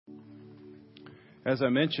As I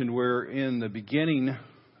mentioned, we're in the beginning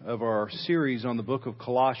of our series on the book of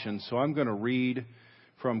Colossians. So I'm going to read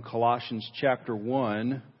from Colossians chapter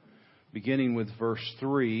 1, beginning with verse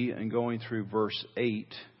 3 and going through verse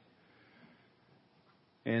 8.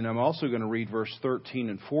 And I'm also going to read verse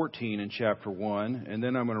 13 and 14 in chapter 1. And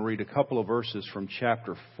then I'm going to read a couple of verses from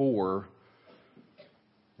chapter 4,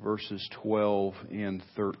 verses 12 and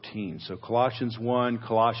 13. So Colossians 1,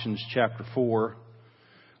 Colossians chapter 4.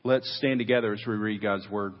 Let's stand together as we read God's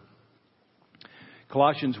Word.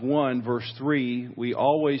 Colossians 1, verse 3, we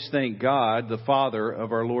always thank God, the Father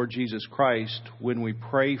of our Lord Jesus Christ, when we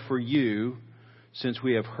pray for you, since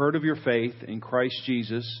we have heard of your faith in Christ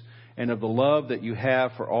Jesus and of the love that you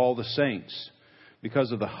have for all the saints,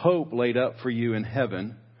 because of the hope laid up for you in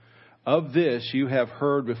heaven. Of this you have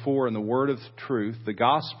heard before in the word of truth, the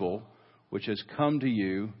gospel, which has come to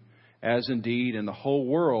you, as indeed in the whole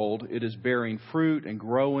world it is bearing fruit and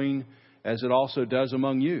growing, as it also does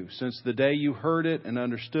among you, since the day you heard it and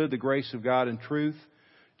understood the grace of God in truth,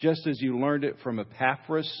 just as you learned it from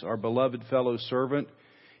Epaphras, our beloved fellow servant.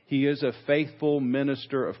 He is a faithful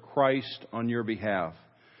minister of Christ on your behalf,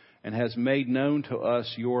 and has made known to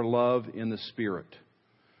us your love in the Spirit.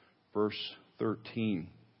 Verse 13.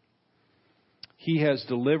 He has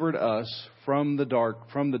delivered us from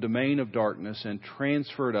the domain of darkness and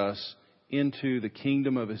transferred us into the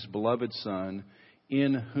kingdom of His beloved Son,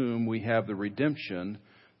 in whom we have the redemption,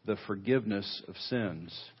 the forgiveness of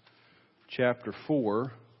sins. Chapter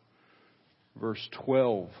 4, verse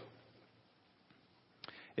 12.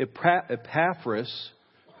 Epaphras,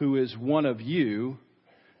 who is one of you,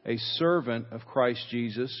 a servant of Christ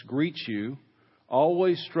Jesus, greets you,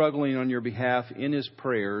 always struggling on your behalf in his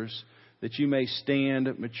prayers, that you may stand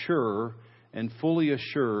mature and fully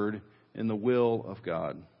assured in the will of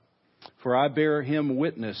God. For I bear him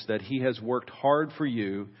witness that he has worked hard for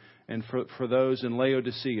you and for those in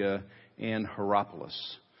Laodicea and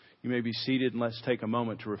Hierapolis. You may be seated, and let's take a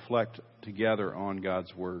moment to reflect together on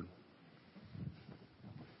God's Word.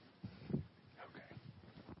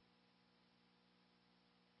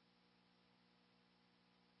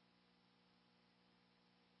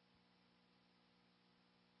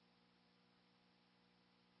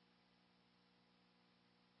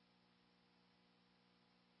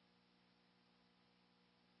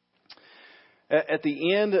 At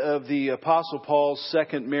the end of the Apostle Paul's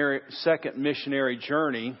second missionary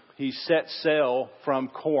journey, he set sail from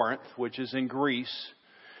Corinth, which is in Greece,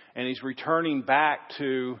 and he's returning back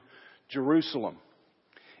to Jerusalem.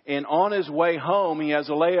 And on his way home, he has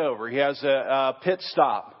a layover. He has a pit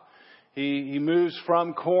stop. He moves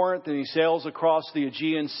from Corinth and he sails across the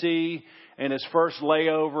Aegean Sea, and his first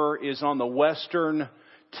layover is on the western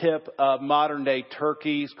tip of modern-day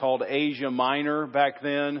Turkey. It's called Asia Minor back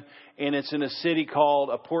then, and it's in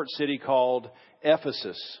a port city called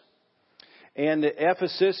Ephesus. And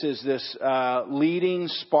Ephesus is this leading,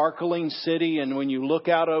 sparkling city, and when you look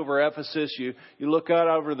out over Ephesus, you look out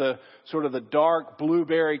over the sort of the dark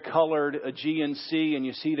blueberry-colored Aegean Sea, and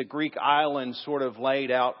you see the Greek islands sort of laid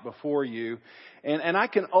out before you. And I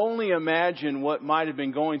can only imagine what might have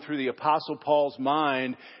been going through the Apostle Paul's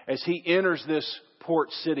mind as he enters this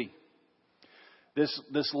port city.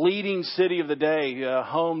 This leading city of the day,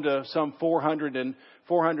 home to some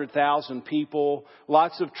 400,000 people,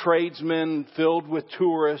 lots of tradesmen filled with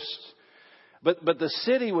tourists. But the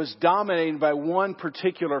city was dominated by one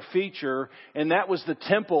particular feature, and that was the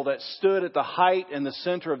temple that stood at the height and the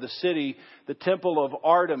center of the city, the Temple of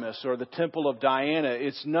Artemis, or the Temple of Diana.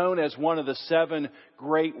 It's known as one of the 7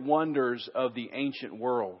 great wonders of the ancient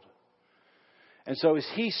world. And so as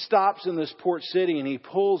he stops in this port city and he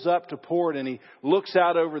pulls up to port and he looks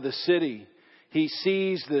out over the city, he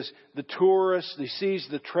sees the tourists, he sees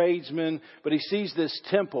the tradesmen, but he sees this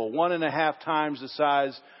temple 1.5 times the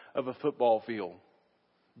size of a football field,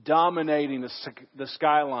 dominating the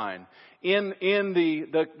skyline. In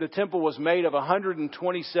the temple was made of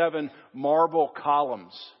 127 marble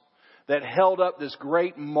columns that held up this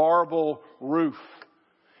great marble roof,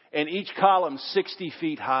 and each column 60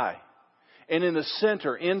 feet high. And in the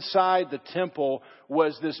center, inside the temple,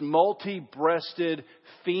 was this multi-breasted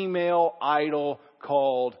female idol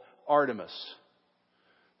called Artemis,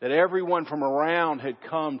 that everyone from around had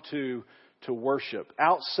come to worship.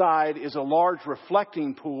 Outside is a large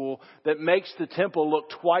reflecting pool that makes the temple look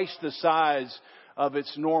twice the size of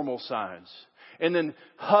its normal size. And then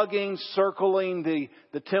hugging, circling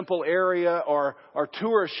the temple area are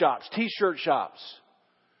tourist shops, t-shirt shops,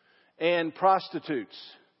 and prostitutes,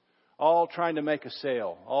 all trying to make a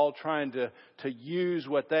sale, all trying to use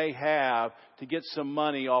what they have to get some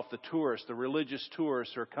money off the tourists, the religious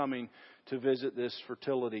tourists who are coming to visit this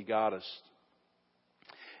fertility goddess.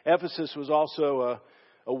 Ephesus was also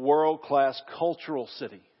a world-class cultural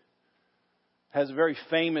city. It has a very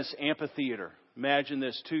famous amphitheater. Imagine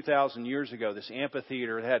this 2,000 years ago, this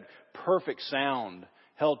amphitheater. It had perfect sound,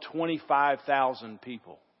 held 25,000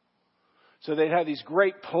 people. So they'd have these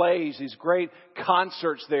great plays, these great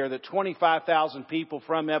concerts there that 25,000 people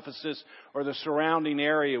from Ephesus or the surrounding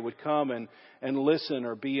area would come and listen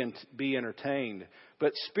or be entertained.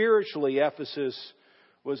 But spiritually, Ephesus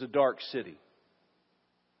was a dark city.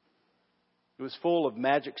 It was full of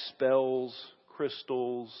magic spells,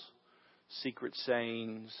 crystals, secret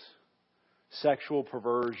sayings, sexual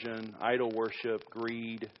perversion, idol worship,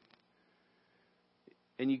 greed.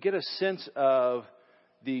 And you get a sense of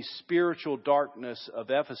the spiritual darkness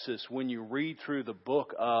of Ephesus when you read through the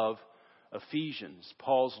book of Ephesians,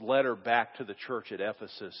 Paul's letter back to the church at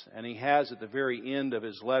Ephesus. And he has at the very end of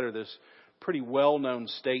his letter this pretty well-known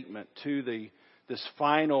statement to this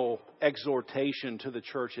final exhortation to the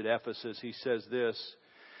church at Ephesus. He says this: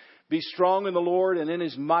 "Be strong in the Lord and in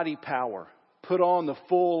His mighty power. Put on the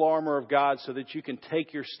full armor of God so that you can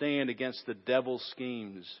take your stand against the devil's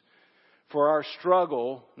schemes. For our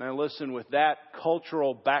struggle," now listen, with that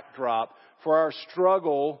cultural backdrop, "for our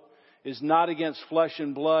struggle is not against flesh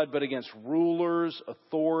and blood, but against rulers,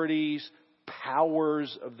 authorities,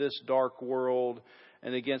 powers of this dark world,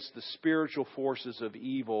 and against the spiritual forces of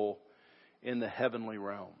evil in the heavenly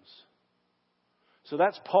realms." So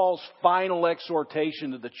that's Paul's final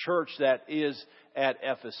exhortation to the church that is at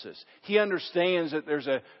Ephesus. He understands that there's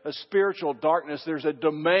a spiritual darkness. There's a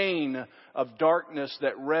domain of darkness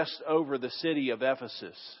that rests over the city of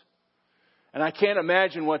Ephesus. And I can't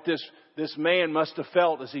imagine what this man must have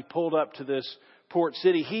felt as he pulled up to this port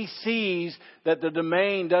city. He sees that the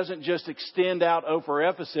domain doesn't just extend out over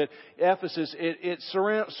Ephesus. It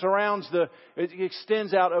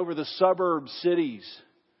extends out over the suburb cities: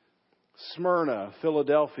 Smyrna,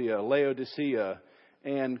 Philadelphia, Laodicea,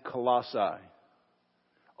 and Colossae.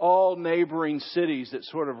 All neighboring cities that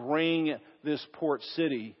sort of ring this port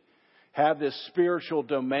city have this spiritual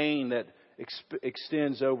domain that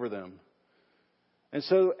extends over them. And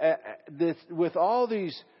so with all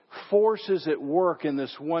these forces at work in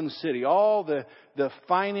this one city, all the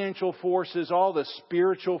financial forces, all the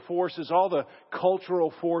spiritual forces, all the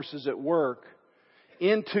cultural forces at work,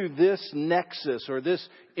 into this nexus or this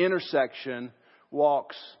intersection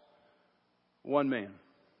walks one man,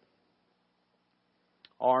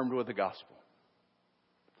 armed with the gospel.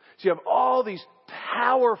 So you have all these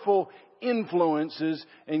powerful influences,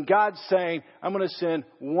 and God's saying, I'm going to send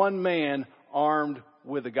one man armed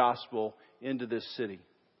with the gospel into this city.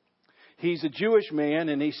 He's a Jewish man,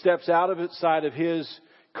 and he steps outside of his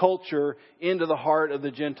culture into the heart of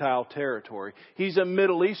the Gentile territory. He's a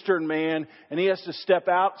Middle Eastern man, and he has to step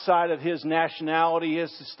outside of his nationality. He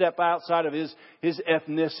has to step outside of his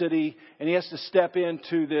ethnicity, and he has to step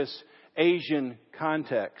into this Asian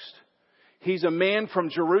context. He's a man from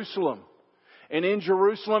Jerusalem. And in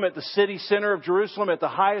Jerusalem, at the city center of Jerusalem, at the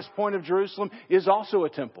highest point of Jerusalem, is also a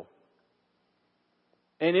temple.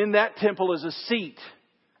 And in that temple is a seat,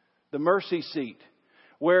 the mercy seat,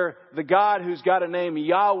 where the God who's got a name,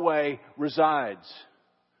 Yahweh, resides.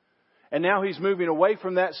 And now he's moving away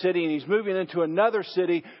from that city, and he's moving into another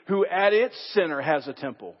city who at its center has a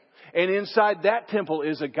temple. And inside that temple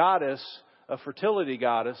is a goddess, a fertility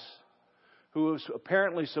goddess, who is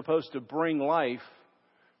apparently supposed to bring life.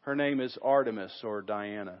 Her name is Artemis or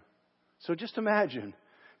Diana. So just imagine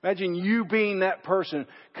you being that person,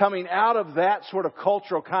 coming out of that sort of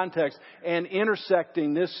cultural context and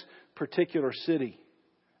intersecting this particular city.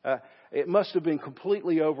 It must have been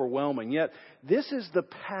completely overwhelming. Yet this is the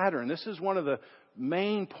pattern. This is one of the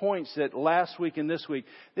main points that last week and this week.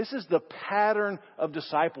 This is the pattern of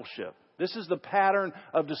discipleship. This is the pattern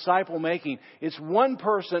of disciple making. It's one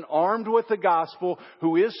person armed with the gospel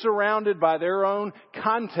who is surrounded by their own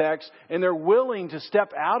context, and they're willing to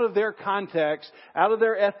step out of their context, out of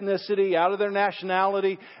their ethnicity, out of their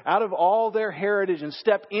nationality, out of all their heritage, and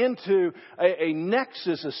step into a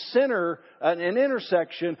nexus, a center, an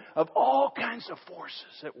intersection of all kinds of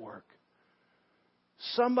forces at work.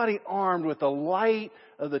 Somebody armed with the light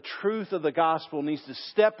of the truth of the gospel needs to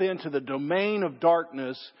step into the domain of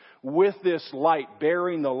darkness with this light,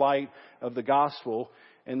 bearing the light of the gospel.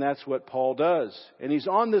 And that's what Paul does. And he's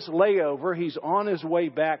on this layover. He's on his way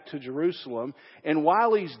back to Jerusalem. And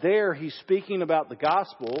while he's there, he's speaking about the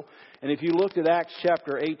gospel. And if you looked at Acts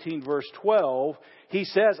chapter 18, verse 12, he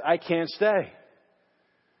says, I can't stay.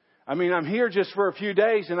 I mean, I'm here just for a few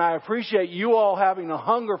days, and I appreciate you all having a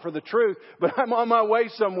hunger for the truth, but I'm on my way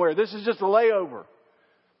somewhere. This is just a layover.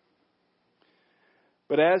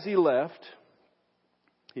 But as he left,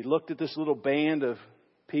 he looked at this little band of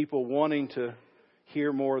people wanting to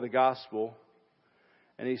hear more of the gospel.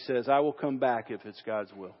 And he says, I will come back if it's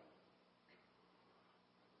God's will.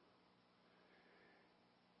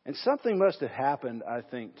 And something must have happened, I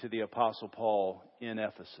think, to the Apostle Paul in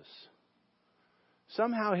Ephesus.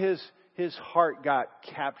 Somehow his heart got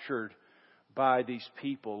captured by these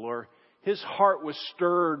people, or his heart was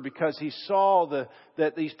stirred because he saw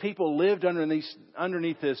that these people lived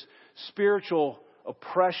underneath this spiritual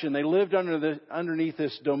oppression. They lived underneath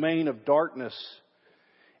this domain of darkness.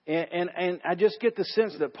 And I just get the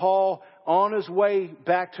sense that Paul, on his way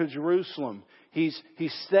back to Jerusalem, he's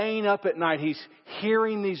staying up at night. He's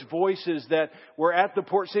hearing these voices that were at the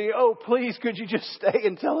port saying, oh, please, could you just stay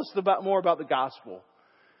and tell us more about the gospel?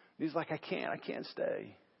 And he's like, I can't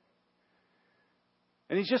stay.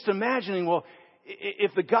 And he's just imagining, well,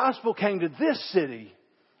 if the gospel came to this city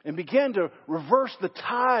and began to reverse the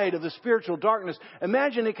tide of the spiritual darkness,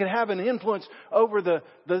 imagine it could have an influence over the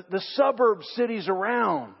suburb cities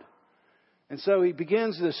around. And so he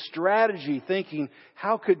begins this strategy thinking,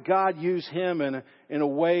 how could God use him in a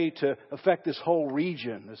way to affect this whole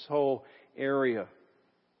region, this whole area?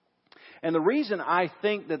 And the reason I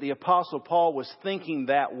think that the Apostle Paul was thinking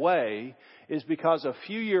that way is because a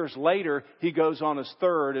few years later, he goes on his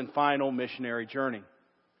third and final missionary journey.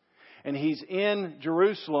 And he's in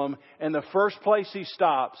Jerusalem, and the first place he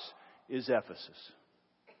stops is Ephesus.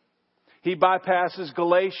 He bypasses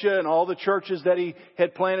Galatia and all the churches that he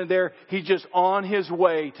had planted there. He's just on his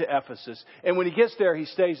way to Ephesus. And when he gets there, he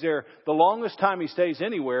stays there. The longest time he stays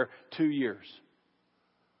anywhere, 2 years.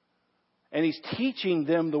 And he's teaching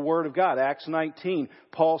them the Word of God. Acts 19,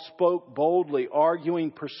 Paul spoke boldly,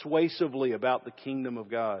 arguing persuasively about the kingdom of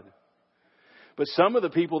God. But some of the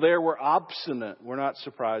people there were obstinate. We're not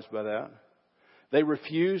surprised by that. They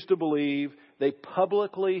refused to believe. They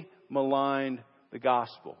publicly maligned the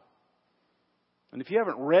gospel. And if you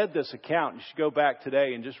haven't read this account, you should go back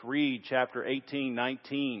today and just read chapter 18,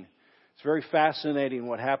 19. It's very fascinating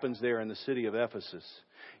what happens there in the city of Ephesus.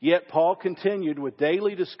 Yet Paul continued with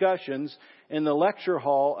daily discussions in the lecture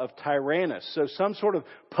hall of Tyrannus. So some sort of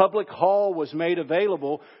public hall was made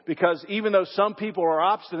available because even though some people are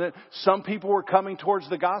obstinate, some people were coming towards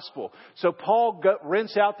the gospel. So Paul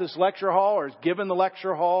rents out this lecture hall, or is given the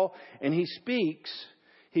lecture hall, and he speaks.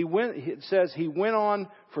 It says he went on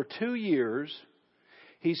for 2 years.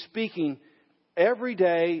 He's speaking every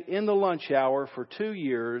day in the lunch hour for 2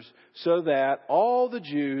 years, so that all the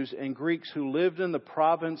Jews and Greeks who lived in the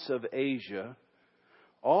province of Asia,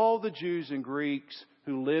 all the Jews and Greeks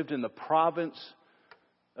who lived in the province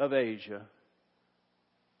of Asia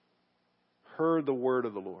heard the word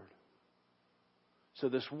of the Lord. So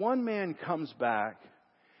this one man comes back.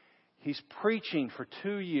 He's preaching for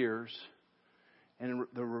 2 years. And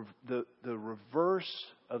the reverse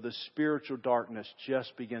of the spiritual darkness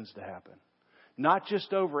just begins to happen. Not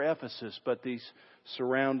just over Ephesus, but these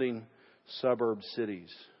surrounding suburb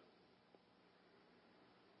cities.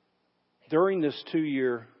 During this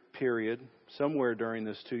 2-year period, somewhere during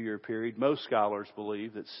this 2-year period, most scholars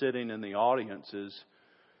believe that sitting in the audience is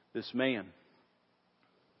this man.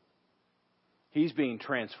 He's being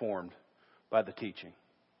transformed by the teaching.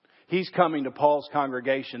 He's coming to Paul's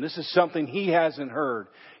congregation. This is something he hasn't heard.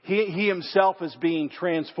 He himself is being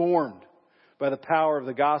transformed by the power of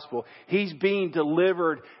the gospel. He's being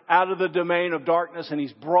delivered out of the domain of darkness, and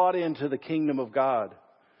he's brought into the kingdom of God.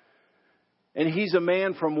 And he's a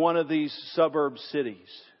man from one of these suburb cities.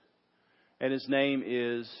 And his name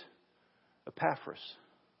is Epaphras.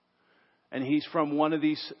 And he's from one of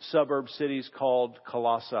these suburb cities called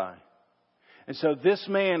Colossae. And so this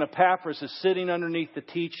man, Epaphras, is sitting underneath the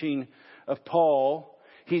teaching of Paul.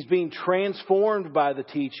 He's being transformed by the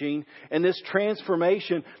teaching. And this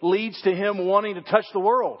transformation leads to him wanting to touch the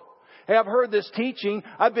world. Hey, I've heard this teaching.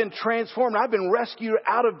 I've been transformed. I've been rescued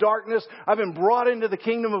out of darkness. I've been brought into the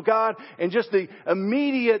kingdom of God. And just the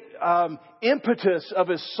immediate impetus of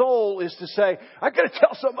his soul is to say, I've got to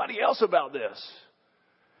tell somebody else about this.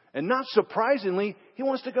 And not surprisingly, he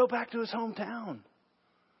wants to go back to his hometown.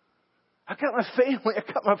 I got my family.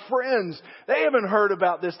 I got my friends. They haven't heard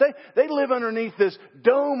about this. They live underneath this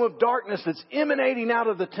dome of darkness that's emanating out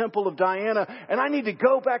of the temple of Diana. And I need to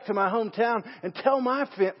go back to my hometown and tell my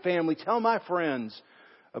family, tell my friends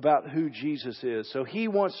about who Jesus is. So he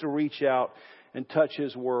wants to reach out and touch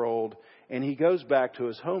his world. And he goes back to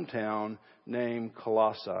his hometown named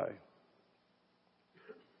Colossae.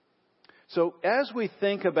 So as we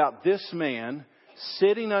think about this man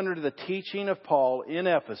sitting under the teaching of Paul in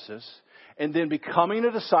Ephesus, and then becoming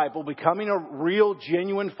a disciple, becoming a real,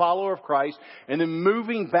 genuine follower of Christ, and then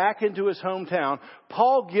moving back into his hometown,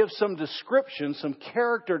 Paul gives some descriptions, some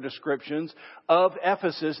character descriptions of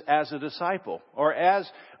Ephesus as a disciple, or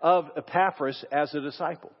of Epaphras as a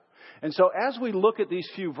disciple. And so as we look at these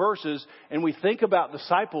few verses and we think about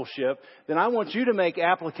discipleship, then I want you to make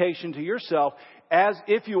application to yourself. As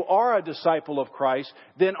if you are a disciple of Christ,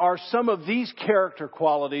 then are some of these character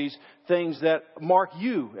qualities things that mark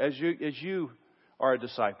you as you are a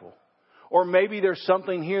disciple? Or maybe there's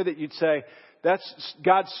something here that you'd say, that's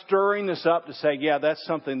God stirring this up to say, yeah, that's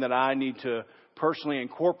something that I need to personally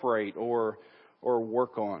incorporate or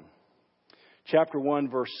work on. Chapter 1,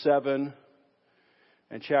 verse 7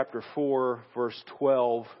 and chapter 4, verse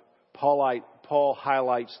 12, Paul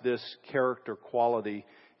highlights this character quality.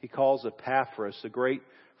 He calls Epaphras, a great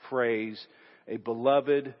phrase, a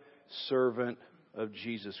beloved servant of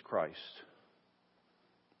Jesus Christ.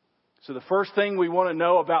 So the first thing we want to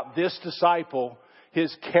know about this disciple,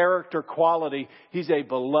 his character quality, he's a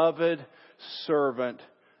beloved servant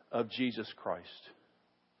of Jesus Christ.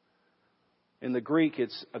 In the Greek,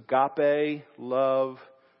 it's agape, love,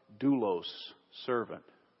 doulos, servant.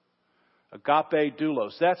 Agape,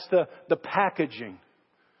 doulos. That's the packaging.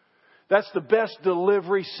 That's the best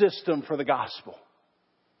delivery system for the gospel.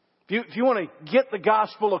 If you want to get the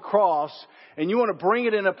gospel across and you want to bring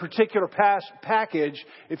it in a particular package,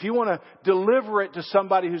 if you want to deliver it to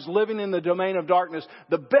somebody who's living in the domain of darkness,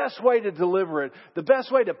 the best way to deliver it, the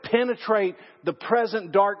best way to penetrate the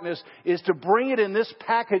present darkness is to bring it in this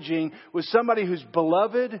packaging with somebody who's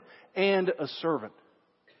beloved and a servant.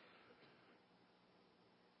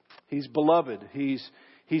 He's beloved.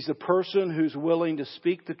 He's a person who's willing to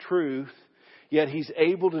speak the truth, yet he's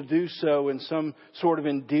able to do so in some sort of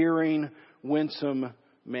endearing, winsome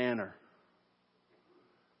manner.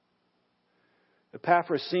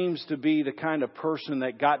 Epaphras seems to be the kind of person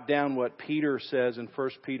that got down what Peter says in 1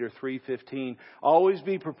 Peter 3:15. Always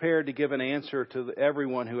be prepared to give an answer to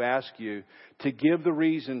everyone who asks you, to give the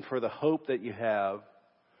reason for the hope that you have.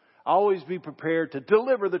 Always be prepared to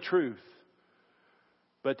deliver the truth,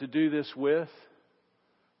 but to do this with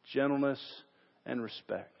gentleness and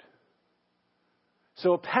respect.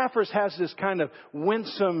 So Epaphras has this kind of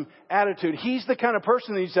winsome attitude. He's the kind of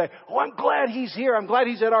person that you say, oh, I'm glad he's here. I'm glad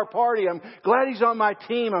he's at our party. I'm glad he's on my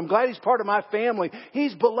team. I'm glad he's part of my family.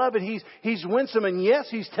 He's beloved. He's winsome. And yes,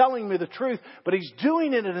 he's telling me the truth, but he's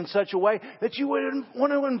doing it in such a way that you would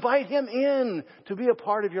want to invite him in to be a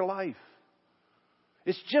part of your life.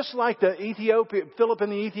 It's just like Philip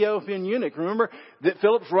and the Ethiopian eunuch. Remember that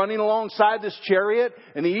Philip's running alongside this chariot,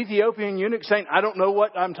 and the Ethiopian eunuch saying, I don't know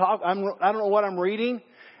what I don't know what I'm reading.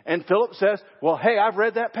 And Philip says, well, hey, I've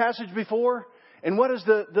read that passage before. And what does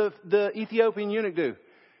the Ethiopian eunuch do?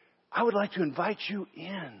 I would like to invite you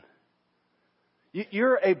in.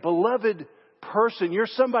 You're a beloved person. You're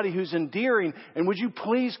somebody who's endearing. And would you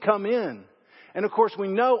please come in? And of course, we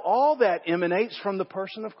know all that emanates from the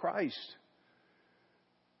person of Christ.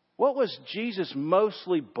 What was Jesus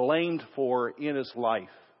mostly blamed for in his life?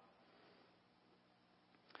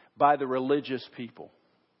 By the religious people.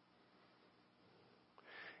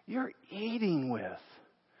 You're eating with,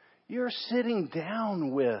 you're sitting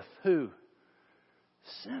down with who?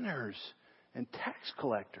 Sinners and tax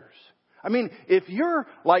collectors. I mean, if you're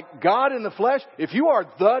like God in the flesh, if you are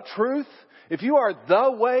the truth, if you are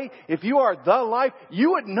the way, if you are the life,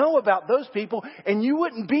 you would know about those people and you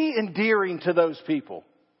wouldn't be endearing to those people.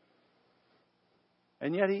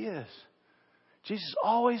 And yet he is. Jesus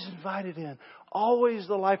always invited in. Always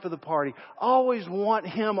the life of the party. Always want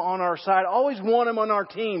him on our side. Always want him on our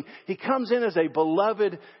team. He comes in as a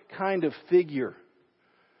beloved kind of figure.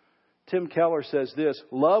 Tim Keller says this,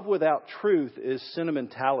 love without truth is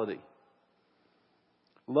sentimentality.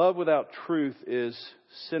 Love without truth is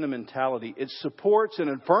sentimentality. It supports and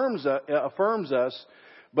affirms us,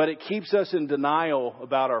 but it keeps us in denial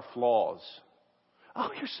about our flaws. Oh,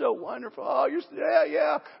 you're so wonderful. Oh,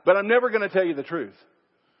 yeah. But I'm never going to tell you the truth.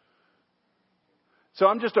 So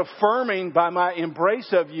I'm just affirming by my embrace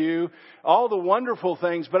of you all the wonderful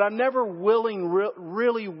things, but I'm never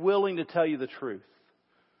really willing to tell you the truth.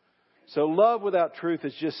 So love without truth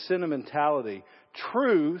is just sentimentality.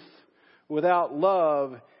 Truth without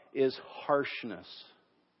love is harshness.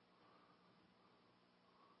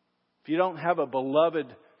 If you don't have a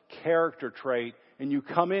beloved character trait and you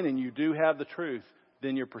come in and you do have the truth,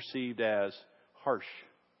 then you're perceived as harsh.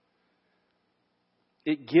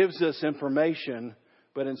 It gives us information,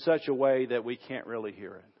 but in such a way that we can't really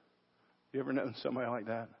hear it. You ever known somebody like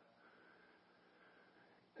that?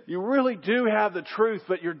 You really do have the truth,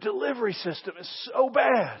 but your delivery system is so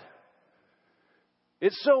bad.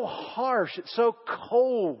 It's so harsh. It's so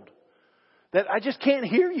cold that I just can't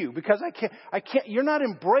hear you because I can't, you're not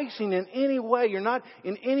embracing in any way. You're not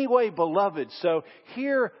in any way beloved. So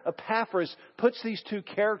here Epaphras puts these two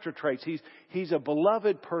character traits. He's a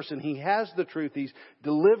beloved person. He has the truth. He's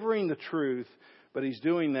delivering the truth, but he's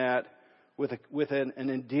doing that with an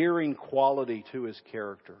endearing quality to his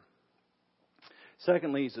character.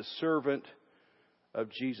 Secondly, he's a servant of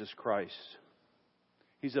Jesus Christ.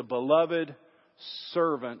 He's a beloved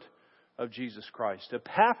servant of Jesus Christ.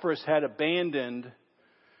 Epaphras had abandoned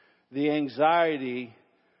the anxiety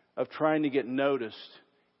of trying to get noticed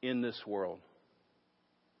in this world.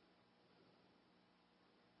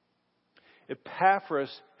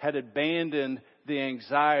 Epaphras had abandoned the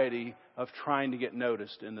anxiety of trying to get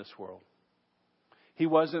noticed in this world. He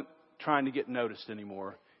wasn't trying to get noticed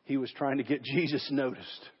anymore. He was trying to get Jesus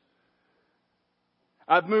noticed.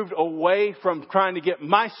 I've moved away from trying to get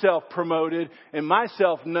myself promoted and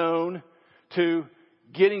myself known to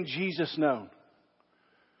getting Jesus known.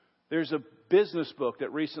 There's a business book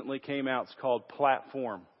that recently came out. It's called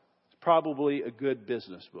Platform. It's probably a good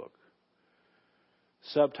business book.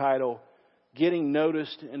 Subtitle, Getting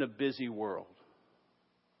Noticed in a Busy World.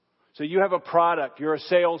 So you have a product, you're a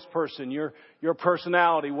salesperson, you're a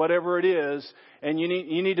personality, whatever it is, and you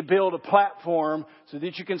need to build a platform so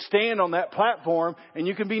that you can stand on that platform and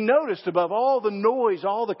you can be noticed above all the noise,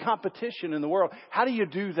 all the competition in the world. How do you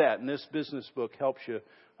do that? And this business book helps you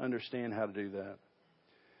understand how to do that.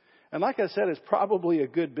 And like I said, it's probably a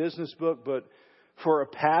good business book, but for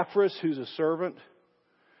Epaphras, who's a servant,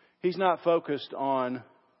 he's not focused on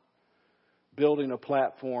building a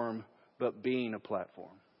platform, but being a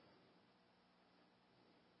platform.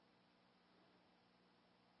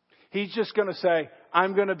 He's just going to say,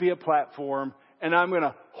 I'm going to be a platform and I'm going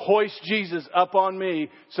to hoist Jesus up on me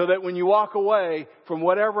so that when you walk away from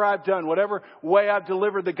whatever I've done, whatever way I've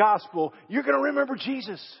delivered the gospel, you're going to remember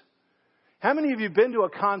Jesus. How many of you have been to a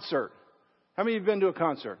concert? How many of you have been to a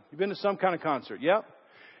concert? You've been to some kind of concert? Yep.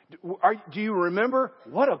 Do you remember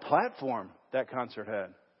what a platform that concert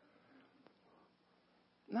had?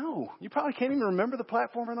 No, you probably can't even remember the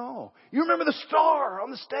platform at all. You remember the star on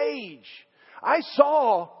the stage. I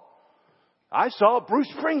saw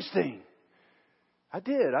Bruce Springsteen. I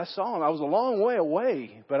did. I saw him. I was a long way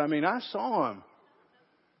away, but I saw him.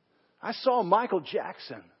 I saw Michael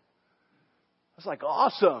Jackson. I was like,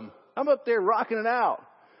 awesome. I'm up there rocking it out.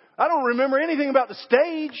 I don't remember anything about the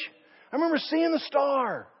stage. I remember seeing the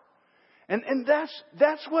star. And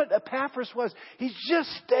that's what Epaphras was. He's just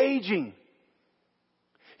staging.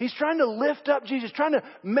 He's trying to lift up Jesus, trying to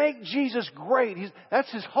make Jesus great.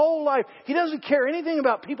 That's his whole life. He doesn't care anything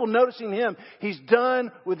about people noticing him. He's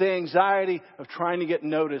done with the anxiety of trying to get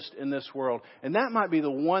noticed in this world. And that might be the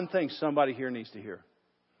one thing somebody here needs to hear.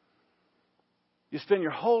 You spend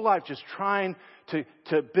your whole life just trying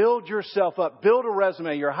to build yourself up, build a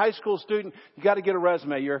resume. You're a high school student, you got to get a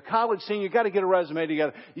resume. You're a college senior, you got to get a resume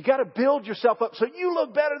together. You got to build yourself up so you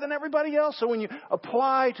look better than everybody else. So when you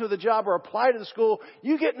apply to the job or apply to the school,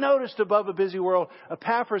 you get noticed above a busy world.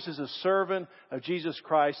 Epaphras is a servant of Jesus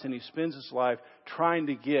Christ, and he spends his life trying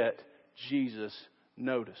to get Jesus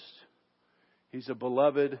noticed. He's a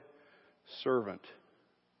beloved servant.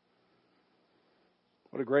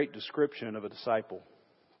 What a great description of a disciple.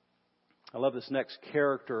 I love this next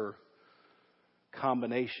character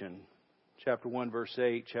combination. Chapter 1, verse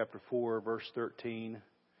 8, chapter 4, verse 13.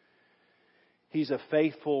 He's a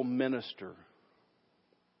faithful minister.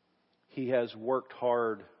 He has worked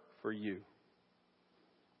hard for you.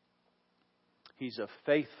 He's a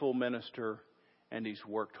faithful minister, and he's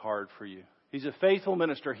worked hard for you. He's a faithful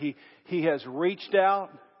minister. He has reached out.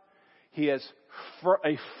 He has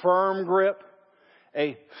a firm grip,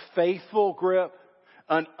 a faithful grip,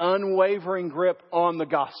 an unwavering grip on the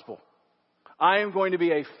gospel. I am going to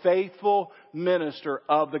be a faithful minister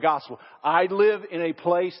of the gospel. I live in a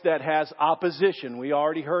place that has opposition. We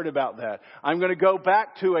already heard about that. I'm going to go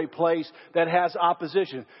back to a place that has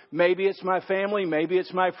opposition. Maybe it's my family. Maybe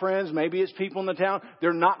it's my friends. Maybe it's people in the town.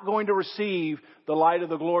 They're not going to receive the light of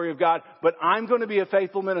the glory of God. But I'm going to be a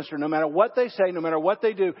faithful minister. No matter what they say, no matter what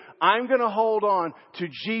they do, I'm going to hold on to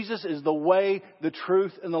Jesus as the way, the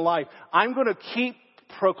truth, and the life. I'm going to keep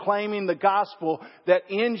proclaiming the gospel that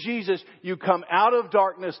in Jesus you come out of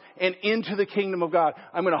darkness and into the kingdom of God.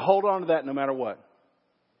 I'm going to hold on to that no matter what.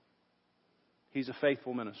 He's a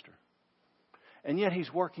faithful minister. And yet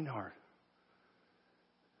he's working hard.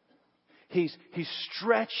 He's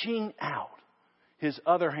stretching out his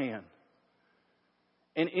other hand.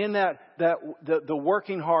 And in the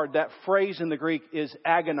working hard, that phrase in the Greek is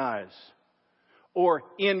agonize or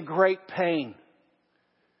in great pain.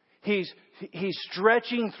 He's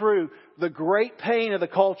stretching through the great pain of the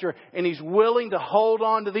culture, and he's willing to hold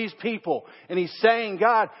on to these people. And he's saying,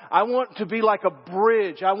 God, I want to be like a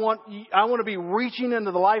bridge. I want to be reaching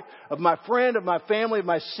into the life of my friend, of my family, of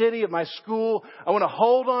my city, of my school. I want to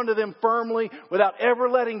hold on to them firmly without ever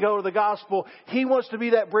letting go of the gospel. He wants to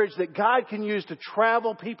be that bridge that God can use to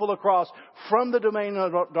travel people across from the domain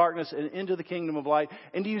of darkness and into the kingdom of light.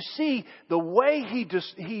 And do you see the way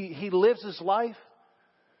he lives his life?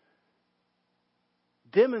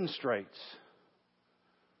 Demonstrates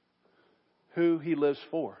who he lives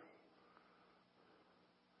for.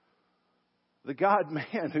 The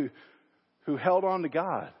God-man who held on to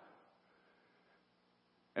God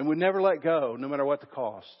and would never let go, no matter what the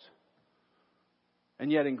cost.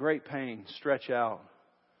 And yet in great pain, stretch out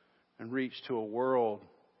and reach to a world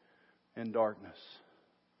in darkness.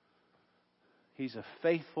 He's a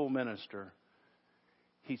faithful minister.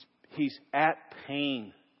 He's at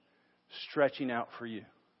pain, stretching out for you.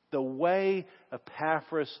 The way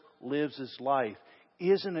Epaphras lives his life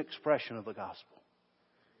is an expression of the gospel.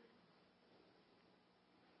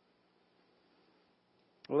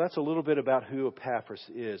 Well, that's a little bit about who Epaphras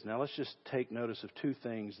is. Now let's just take notice of two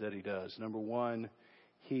things that he does. Number one,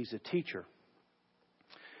 he's a teacher.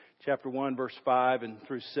 Chapter 1, verse 5 and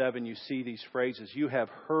through 7, you see these phrases. You have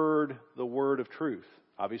heard the word of truth.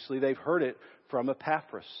 Obviously, they've heard it from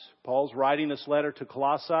Epaphras. Paul's writing this letter to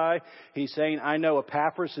Colossae. He's saying, I know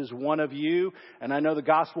Epaphras is one of you, and I know the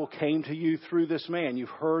gospel came to you through this man. You've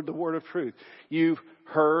heard the word of truth. You've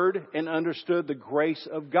heard and understood the grace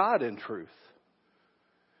of God in truth.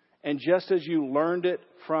 And just as you learned it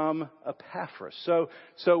from Epaphras. So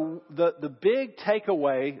the big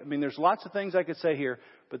takeaway, I mean, there's lots of things I could say here,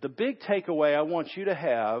 but the big takeaway I want you to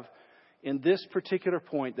have in this particular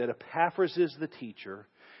point that Epaphras is the teacher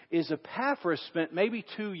is Epaphras spent maybe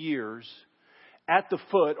 2 years at the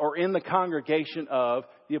foot or in the congregation of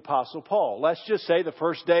the Apostle Paul. Let's just say the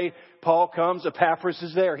first day Paul comes, Epaphras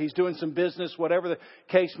is there. He's doing some business, whatever the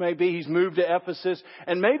case may be. He's moved to Ephesus.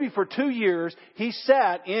 And maybe for 2 years, he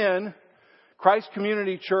sat in Christ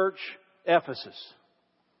Community Church, Ephesus.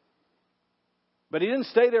 But he didn't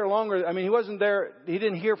stay there longer. I mean, he wasn't there. He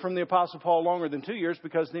didn't hear from the Apostle Paul longer than 2 years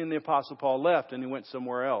because then the Apostle Paul left and he went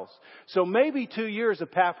somewhere else. So maybe 2 years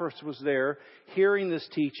Epaphras was there hearing this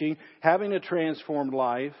teaching, having a transformed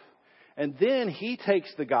life. And then he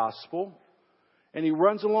takes the gospel and he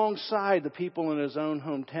runs alongside the people in his own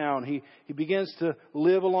hometown. He begins to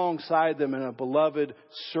live alongside them in a beloved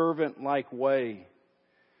servant-like way.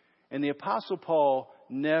 And the Apostle Paul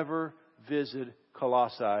never visited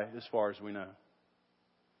Colossae as far as we know.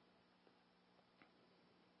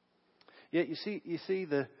 Yet you see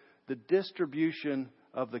the distribution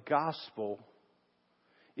of the gospel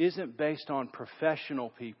isn't based on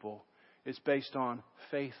professional people. It's based on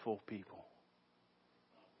faithful people.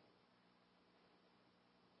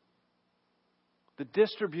 The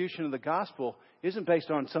distribution of the gospel isn't based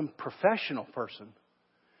on some professional person.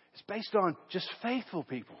 It's based on just faithful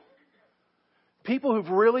people. People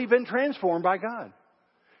who've really been transformed by God.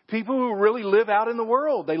 People who really live out in the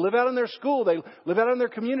world. They live out in their school. They live out in their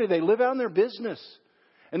community. They live out in their business.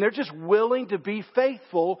 And they're just willing to be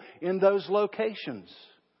faithful in those locations.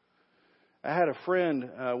 I had a friend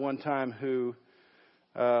one time who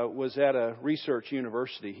was at a research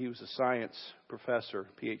university. He was a science professor,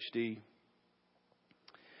 PhD.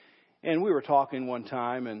 And we were talking one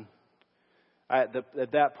time, and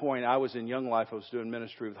at that point I was in Young Life. I was doing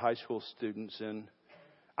ministry with high school students, and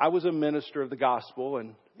I was a minister of the gospel,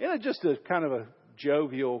 and just a kind of a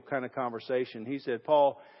jovial kind of conversation. He said,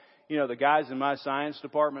 Paul, you know, the guys in my science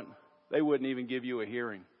department, they wouldn't even give you a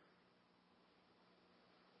hearing.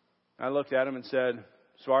 I looked at him and said,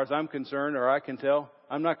 as far as I'm concerned, or I can tell,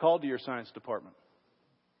 I'm not called to your science department.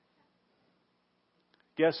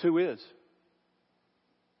 Guess who is?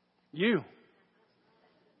 You.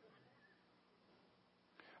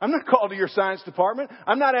 I'm not called to your science department.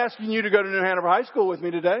 I'm not asking you to go to New Hanover High School with me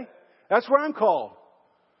today. That's where I'm called.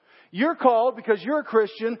 You're called because you're a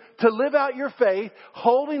Christian to live out your faith,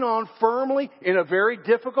 holding on firmly in a very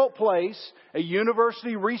difficult place, a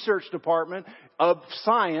university research department of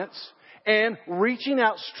science, and reaching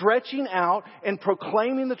out, stretching out, and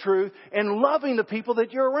proclaiming the truth and loving the people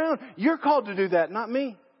that you're around. You're called to do that, not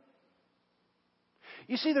me.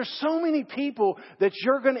 You see, there's so many people that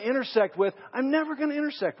you're going to intersect with, I'm never going to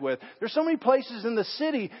intersect with. There's so many places in the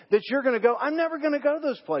city that you're going to go, I'm never going to go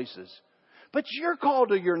those places. But you're called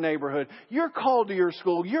to your neighborhood. You're called to your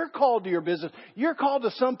school. You're called to your business. You're called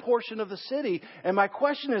to some portion of the city. And my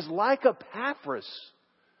question is, like Epaphras,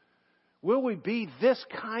 will we be this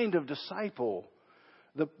kind of disciple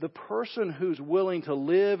The person who's willing to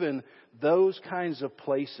live in those kinds of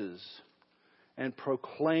places and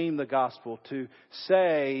proclaim the gospel, to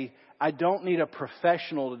say, I don't need a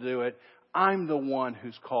professional to do it. I'm the one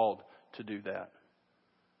who's called to do that.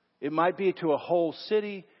 It might be to a whole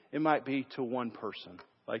city. It might be to one person,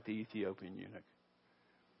 like the Ethiopian eunuch.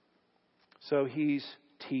 So he's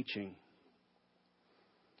teaching.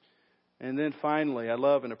 And then finally, I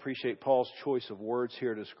love and appreciate Paul's choice of words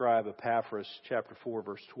here to describe Epaphras, chapter 4,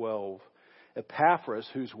 verse 12. Epaphras,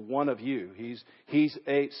 who's one of you. He's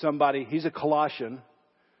a Colossian,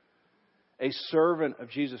 a servant of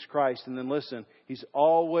Jesus Christ. And then listen, he's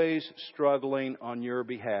always struggling on your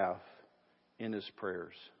behalf in his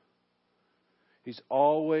prayers. He's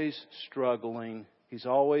always struggling. He's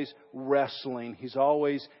always wrestling. He's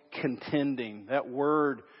always contending. That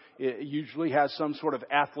word, it usually has some sort of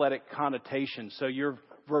athletic connotation. So your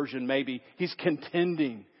version maybe, he's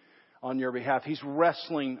contending on your behalf. He's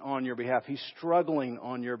wrestling on your behalf. He's struggling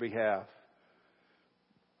on your behalf.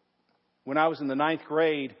 When I was in the ninth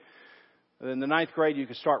grade you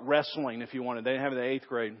could start wrestling if you wanted. They didn't have it in the 8th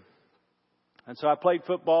grade. And so I played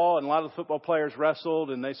football, and a lot of the football players wrestled,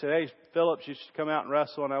 and they said, hey, Phillips, you should come out and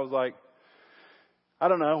wrestle. And I was like, I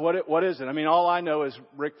don't know. What is it? I mean, all I know is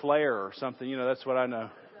Ric Flair or something. You know, that's what I know.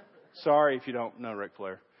 Sorry if you don't know Ric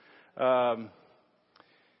Flair. That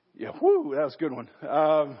was a good one.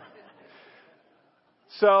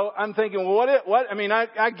 So I'm thinking, well, what? I mean,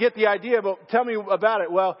 I get the idea, but tell me about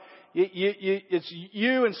it. Well, it's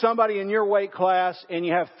you and somebody in your weight class, and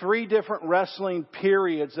you have 3 different wrestling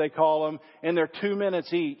periods, they call them, and they're 2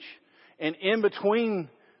 minutes each. And in between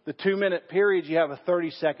the 2-minute periods, you have a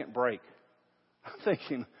 30-second break. I'm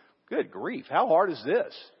thinking, good grief, how hard is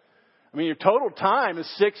this? I mean, your total time is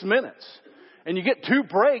 6 minutes, and you get 2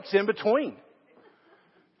 breaks in between.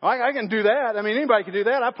 I can do that. I mean, anybody can do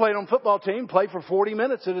that. I played on a football team, played for 40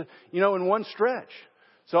 minutes in one stretch.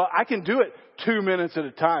 So I can do it 2 minutes at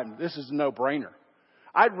a time. This is a no-brainer.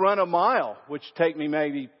 I'd run a mile, which take me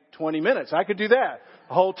maybe 20 minutes. I could do that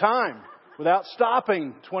the whole time without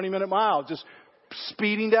stopping. 20-minute mile, just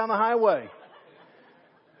speeding down the highway.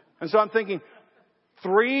 And so I'm thinking,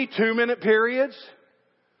 3 2-minute periods.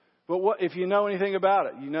 But what if you know anything about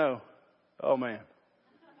it? You know, oh man,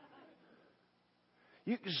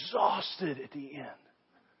 you're exhausted at the end.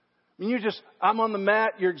 I mean, I'm on the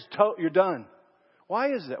mat. You're done.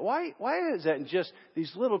 Why is that? Why is that in just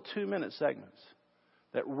these little 2-minute segments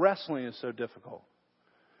that wrestling is so difficult?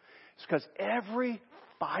 It's because every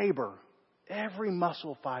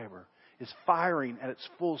muscle fiber is firing at its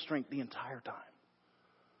full strength the entire time.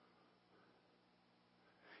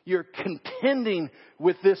 You're contending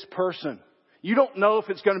with this person. You don't know if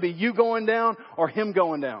it's going to be you going down or him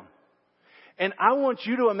going down. And I want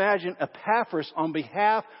you to imagine Epaphras on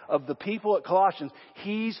behalf of the people at Colossians.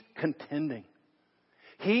 He's contending.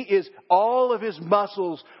 All of his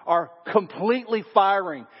muscles are completely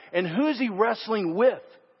firing. And who is he wrestling with?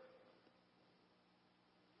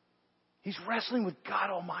 He's wrestling with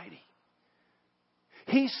God Almighty.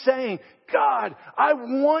 He's saying, God, I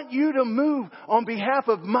want you to move on behalf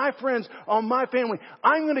of my friends, on my family.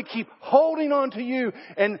 I'm going to keep holding on to you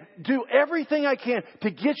and do everything I can to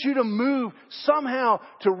get you to move somehow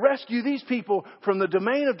to rescue these people from the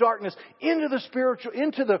domain of darkness into the spiritual,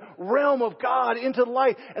 into the realm of God, into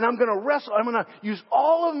light. And I'm going to wrestle. I'm going to use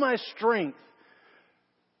all of my strength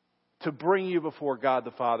to bring you before God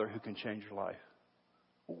the Father who can change your life.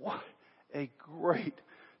 What a great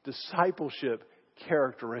discipleship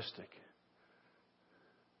characteristic.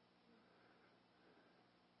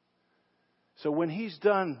 So when he's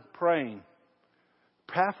done praying,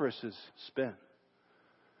 Epaphras is spent.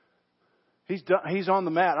 He's on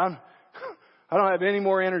the mat. I don't have any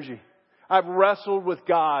more energy. I've wrestled with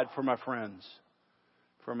God for my friends,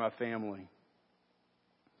 for my family.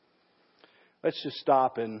 Let's just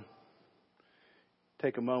stop and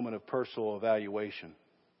take a moment of personal evaluation.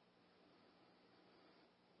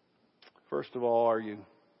 First of all,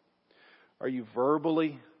 are you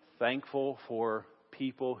verbally thankful for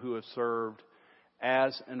people who have served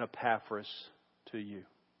as an Epaphras to you?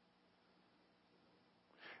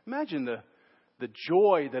 Imagine the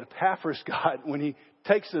joy that Epaphras got when he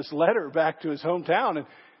takes this letter back to his hometown. And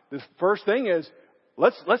the first thing is,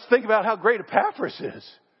 let's think about how great Epaphras is.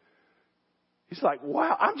 He's like,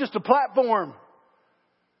 wow, I'm just a platform.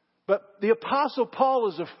 But the Apostle Paul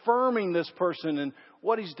is affirming this person and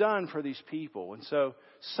what he's done for these people. And so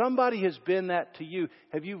somebody has been that to you.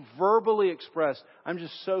 Have you verbally expressed, I'm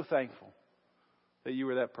just so thankful that you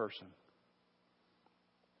were that person?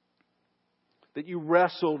 That you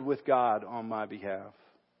wrestled with God on my behalf.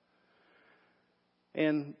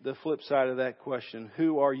 And the flip side of that question,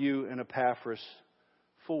 who are you an Epaphras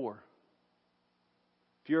for?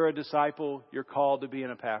 If you're a disciple, you're called to be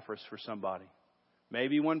an Epaphras for somebody.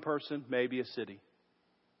 Maybe one person, maybe a city.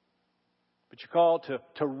 But you're called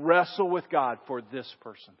to wrestle with God for this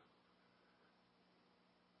person.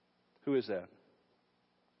 Who is that?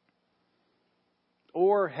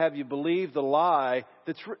 Or have you believed the lie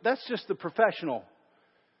that's just the professional?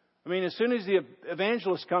 I mean, as soon as the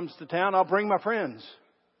evangelist comes to town, I'll bring my friends.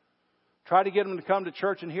 Try to get them to come to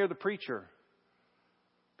church and hear the preacher.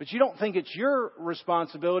 But you don't think it's your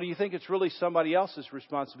responsibility. You think it's really somebody else's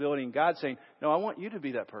responsibility. And God's saying, no, I want you to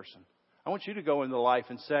be that person. I want you to go into life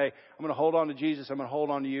and say, I'm going to hold on to Jesus. I'm going to hold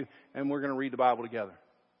on to you. And we're going to read the Bible together.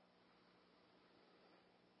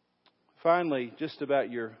 Finally, just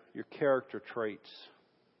about your character traits.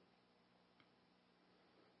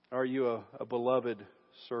 Are you a beloved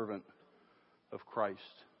servant of Christ?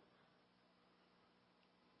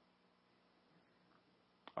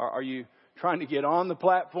 Are you trying to get on the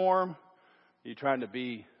platform? Are you trying to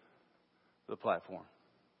be the platform?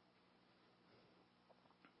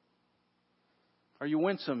 Are you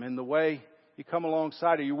winsome in the way you come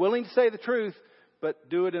alongside? Are you willing to say the truth, but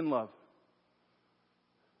do it in love?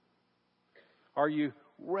 Are you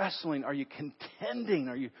wrestling? Are you contending?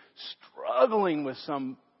 Are you struggling with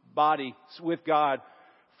somebody, with God,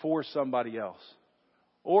 for somebody else?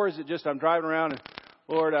 Or is it just, I'm driving around and,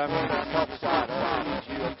 Lord, I'm on the help side. I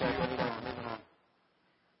need you. Okay, hold on.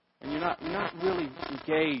 And you're not really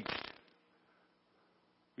engaged.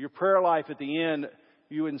 Your prayer life at the end,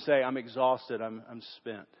 you wouldn't say, I'm exhausted, I'm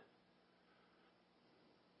spent.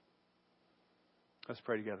 Let's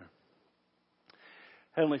pray together.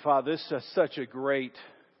 Heavenly Father, this is such a great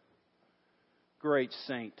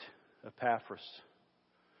saint, Epaphras.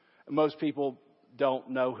 Most people don't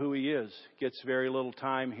know who he is. Gets very little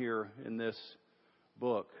time here in this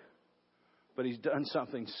book. But he's done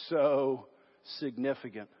something so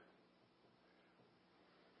significant.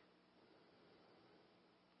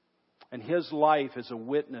 And his life is a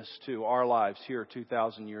witness to our lives here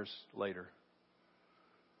 2,000 years later.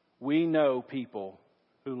 We know people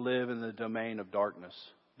who live in the domain of darkness.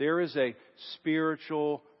 There is a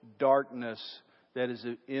spiritual darkness that is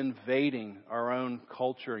invading our own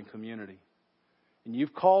culture and community. And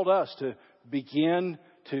you've called us to begin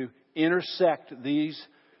to intersect these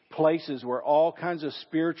places where all kinds of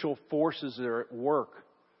spiritual forces are at work.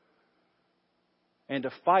 And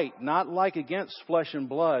to fight, not like against flesh and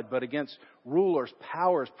blood, but against rulers,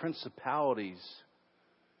 powers, principalities.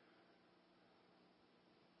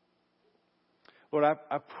 Lord,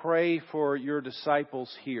 I pray for your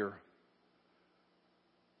disciples here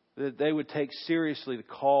that they would take seriously the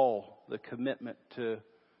call, the commitment to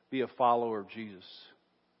be a follower of Jesus.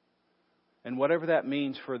 And whatever that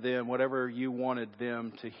means for them, whatever you wanted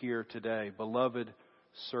them to hear today, beloved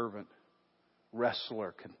servant,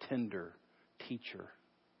 wrestler, contender, teacher,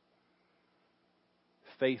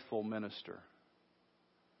 faithful minister,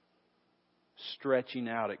 stretching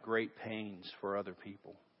out at great pains for other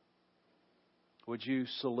people. Would you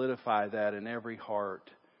solidify that in every heart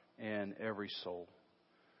and every soul?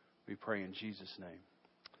 We pray in Jesus' name.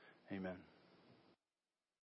 Amen.